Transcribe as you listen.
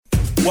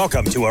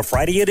Welcome to a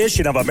Friday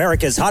edition of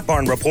America's Hot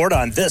Barn Report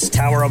on this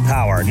Tower of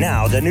Power.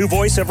 Now, the new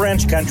voice of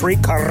ranch country,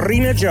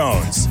 Karina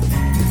Jones.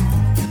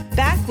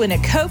 Back when a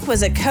Coke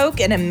was a Coke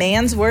and a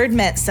man's word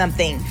meant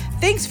something.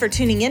 Thanks for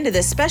tuning in to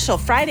this special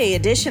Friday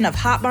edition of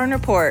Hot Barn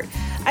Report.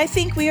 I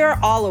think we are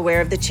all aware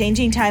of the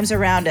changing times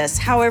around us.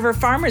 However,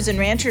 farmers and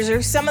ranchers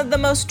are some of the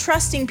most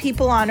trusting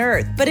people on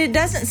earth. But it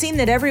doesn't seem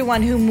that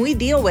everyone whom we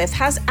deal with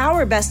has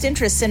our best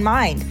interests in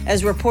mind.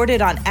 As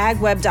reported on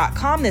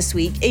agweb.com this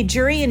week, a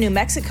jury in New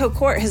Mexico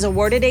court has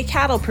awarded a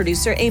cattle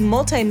producer a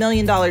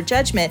multi-million-dollar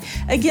judgment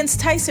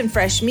against Tyson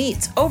Fresh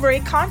Meats over a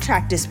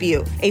contract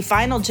dispute. A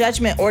final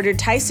judgment ordered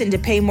Tyson to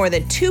pay more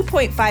than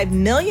 $2.5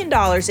 million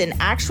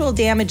in actual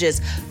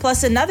damages,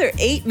 plus another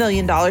 $8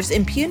 million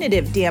in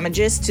punitive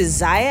damages to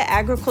Zaya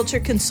Agriculture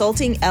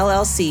Consulting,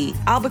 LLC.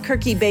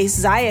 Albuquerque-based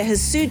Zaya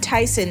has sued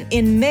Tyson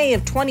in May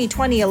of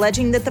 2020,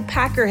 alleging that the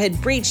packer had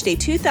breached a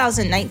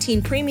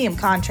 2019 premium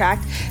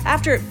contract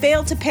after it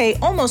failed to pay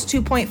almost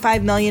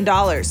 $2.5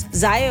 million.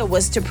 Zaya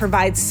was to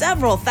provide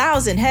several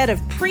thousand head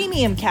of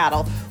premium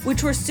cattle,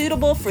 which were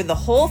suitable for the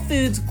Whole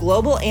Foods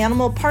Global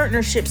Animal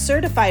Partnership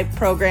Certified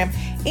Program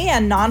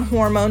and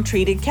non-hormone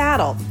treated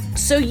cattle.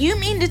 So you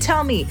mean to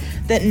tell me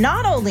that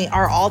not only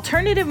are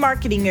alternative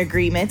marketing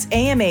agreements,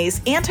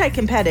 AMAs,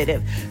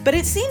 anti-competitive, but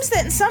it seems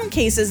that in some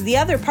cases the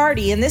other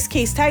party, in this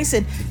case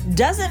Tyson,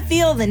 doesn't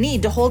feel the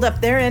need to hold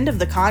up their end of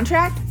the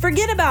contract?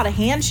 Forget about a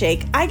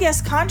handshake. I guess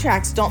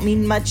contracts don't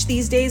mean much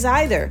these days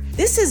either.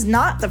 This is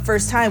not the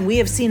first time we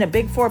have seen a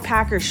Big Four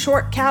packer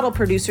short cattle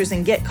producers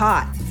and get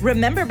caught.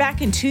 Remember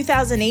back in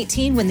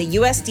 2018 when the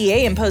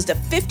USDA imposed a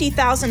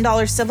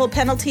 $50,000 civil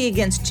penalty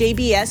against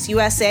JBS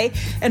USA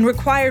and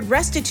required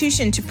restitution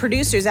to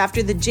producers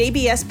after the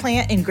JBS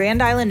plant in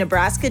Grand Island,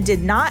 Nebraska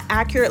did not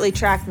accurately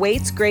track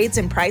weights, grades,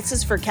 and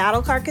prices for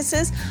cattle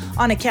carcasses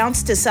on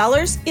accounts to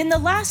sellers? In the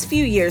last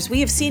few years, we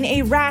have seen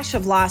a rash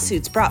of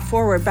lawsuits brought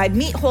forward by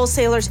meat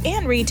wholesalers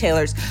and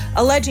retailers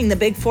alleging the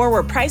Big Four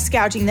were price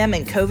gouging them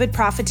in COVID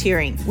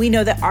profiteering. We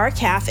know that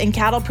R-CalF and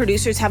cattle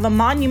producers have a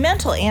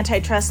monumental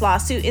antitrust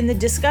lawsuit in the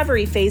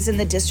discovery phase in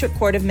the District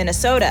Court of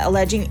Minnesota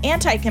alleging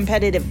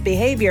anti-competitive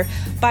behavior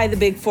by the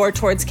Big Four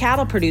towards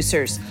cattle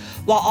producers.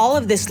 While all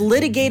of this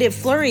litigative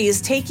flurry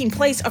is taking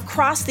place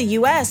across the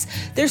U.S.,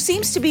 there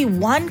seems to be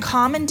one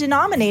common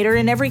denominator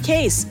in every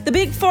case: the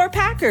Big Four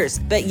packers.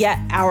 But yet,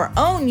 our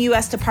own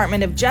U.S.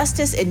 Department of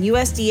Justice and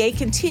USDA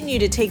continue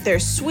to take their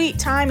sweet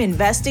time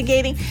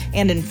investigating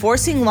and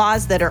enforcing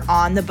laws that are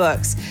on the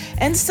books.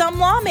 And some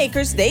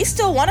lawmakers, they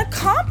still want to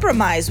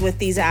compromise with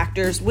these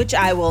actors, which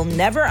I will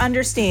never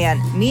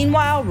understand.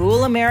 Meanwhile,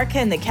 rural America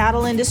and the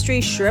cattle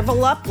industry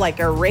shrivel up like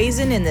a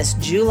raisin in this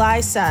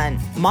July sun.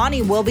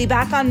 Monty will be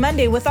back on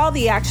Monday with all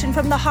the action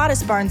from the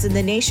hottest barns in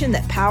the nation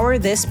that power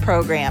this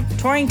program: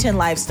 Torrington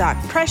Livestock,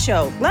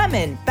 Presho,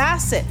 Lemon,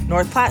 Bassett,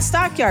 North Platte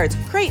Stockyards,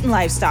 Creighton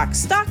Livestock,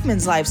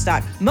 Stockman's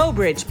Livestock,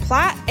 Mobridge,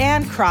 Platte,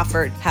 and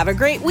Crawford. Have a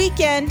great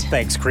weekend.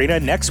 Thanks, Karina.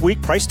 Next week,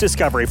 price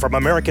discovery from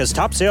America's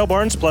top sale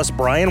barns plus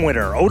Brian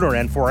Winter, owner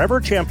and forever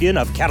champion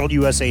of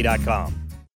CattleUSA.com.